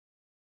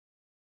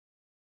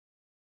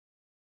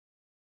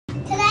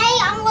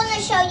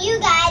show you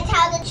guys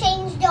how to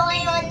change the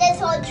oil in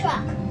this old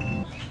truck.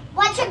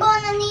 What you're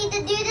going to need to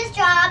do this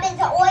job is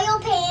an oil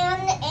pan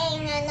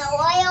and an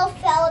oil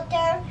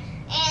filter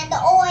and the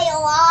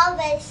oil,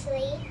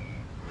 obviously.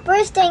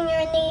 First thing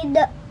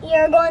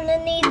you're going to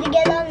need to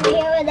get under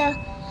here with a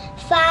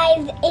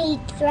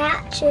 5/8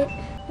 ratchet.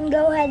 And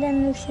go ahead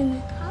and loosen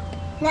it up.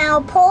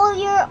 Now pull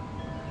your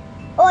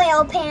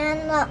oil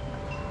pan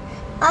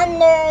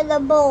under the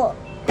bolt.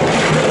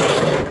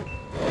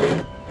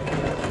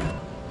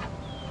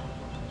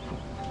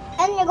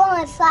 Then you're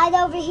going to slide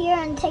over here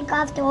and take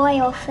off the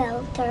oil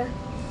filter.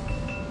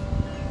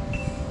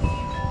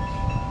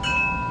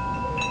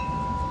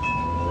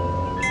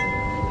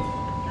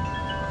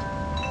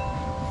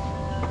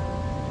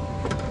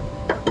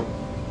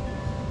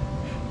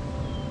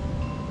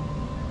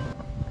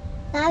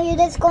 Now you're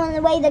just going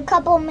to wait a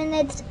couple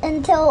minutes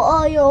until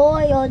all your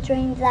oil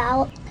drains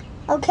out.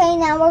 Okay,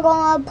 now we're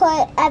going to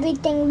put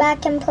everything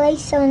back in place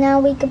so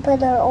now we can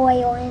put our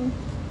oil in.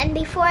 And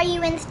before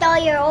you install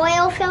your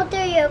oil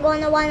filter, you're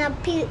going to want to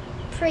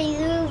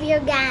pre-lube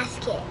your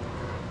gasket.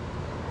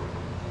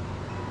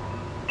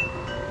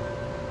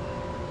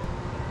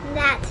 And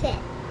that's it.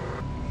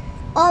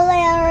 All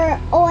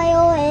our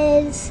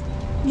oil is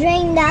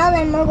drained out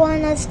and we're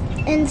going to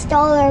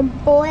install our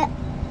bolt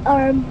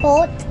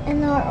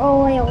and our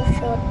oil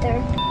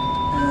filter.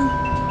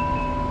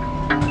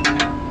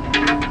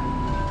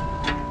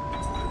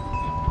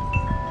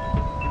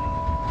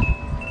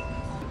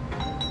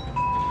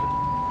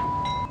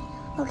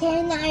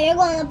 Okay, now you're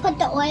going to put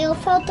the oil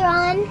filter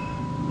on.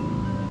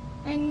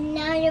 And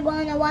now you're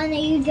going to want to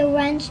use a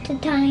wrench to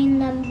tighten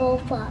them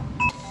both up.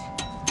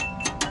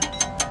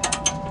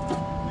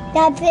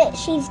 That's it,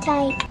 she's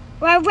tight.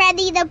 We're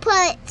ready to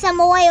put some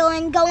oil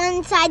and go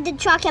inside the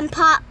truck and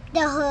pop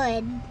the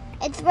hood.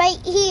 It's right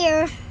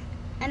here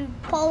and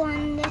pull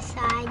on this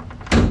side.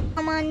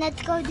 Come on,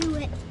 let's go do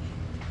it.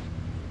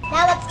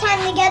 Now it's time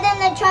to get in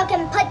the truck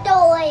and put the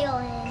oil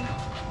in.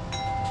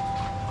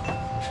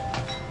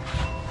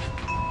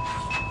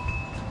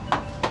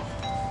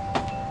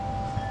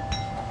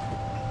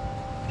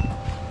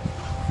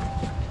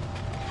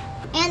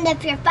 And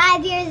if you're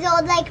 5 years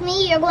old like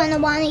me, you're going to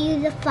want to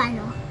use a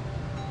funnel.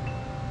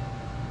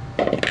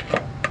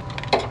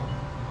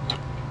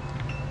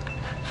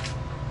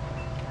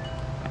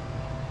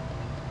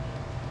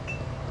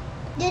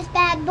 This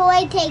bad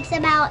boy takes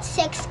about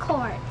 6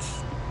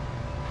 quarts.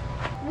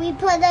 We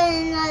put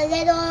in a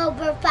little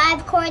over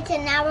 5 quarts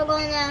and now we're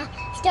going to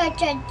start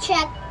to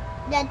check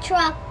the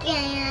truck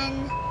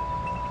and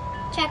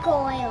check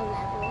our oil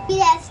level. We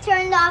just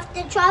turned off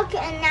the truck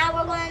and now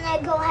we're going to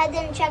go ahead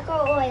and check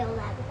our oil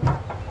level.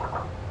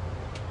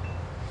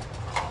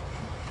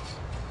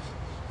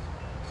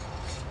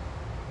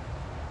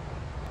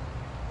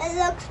 It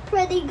looks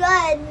pretty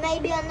good.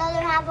 Maybe another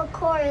half a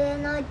quart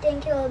and I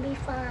think it will be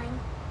fine.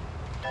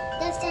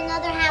 Just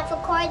another half a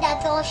quart,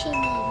 that's all she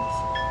needs.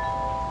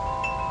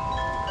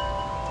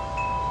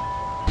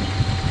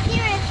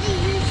 Seriously,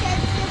 you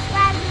should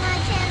subscribe to my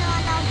channel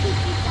and I'll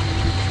teach you some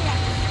new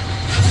tricks.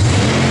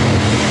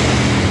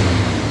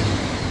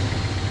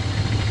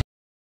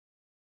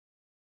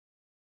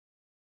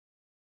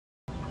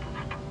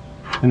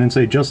 And then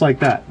say, just like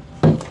that.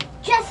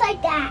 Just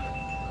like that.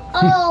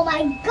 Oh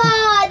my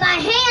God, my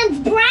hand's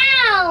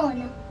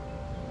brown.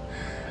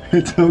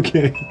 It's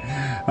okay.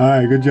 All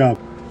right, good job.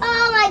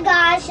 Oh my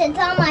gosh, it's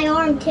on my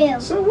arm too.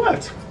 So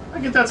what? I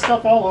get that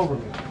stuff all over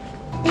me.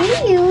 Do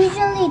you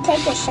usually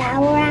take a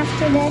shower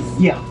after this?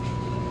 Yeah.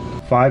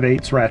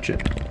 5/8 ratchet.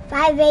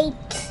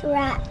 5/8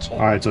 ratchet.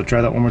 All right, so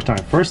try that one more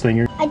time. First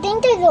thing, I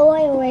think there's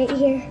oil right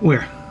here.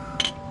 Where?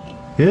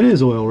 It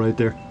is oil right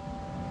there.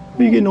 Why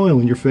are you getting oil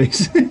in your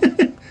face?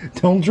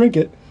 Don't drink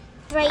it.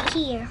 Right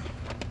here.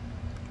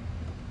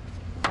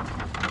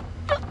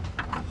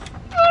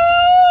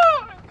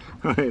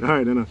 All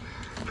right, no.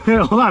 Hey,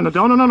 hold on,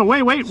 no,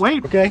 wait.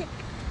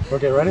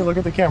 Okay, ready? Look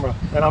at the camera.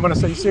 And I'm gonna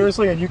say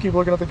seriously, and you keep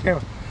looking at the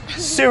camera.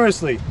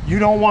 Seriously, you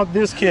don't want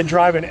this kid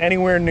driving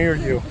anywhere near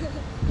you.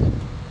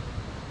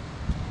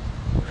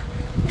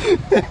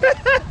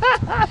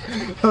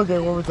 Okay,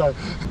 one more time.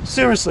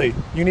 Seriously,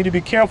 you need to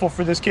be careful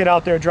for this kid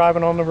out there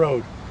driving on the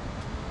road.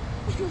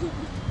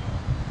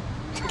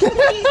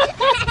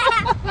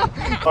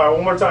 All right,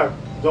 one more time.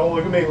 Don't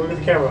look at me, look at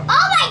the camera.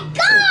 Oh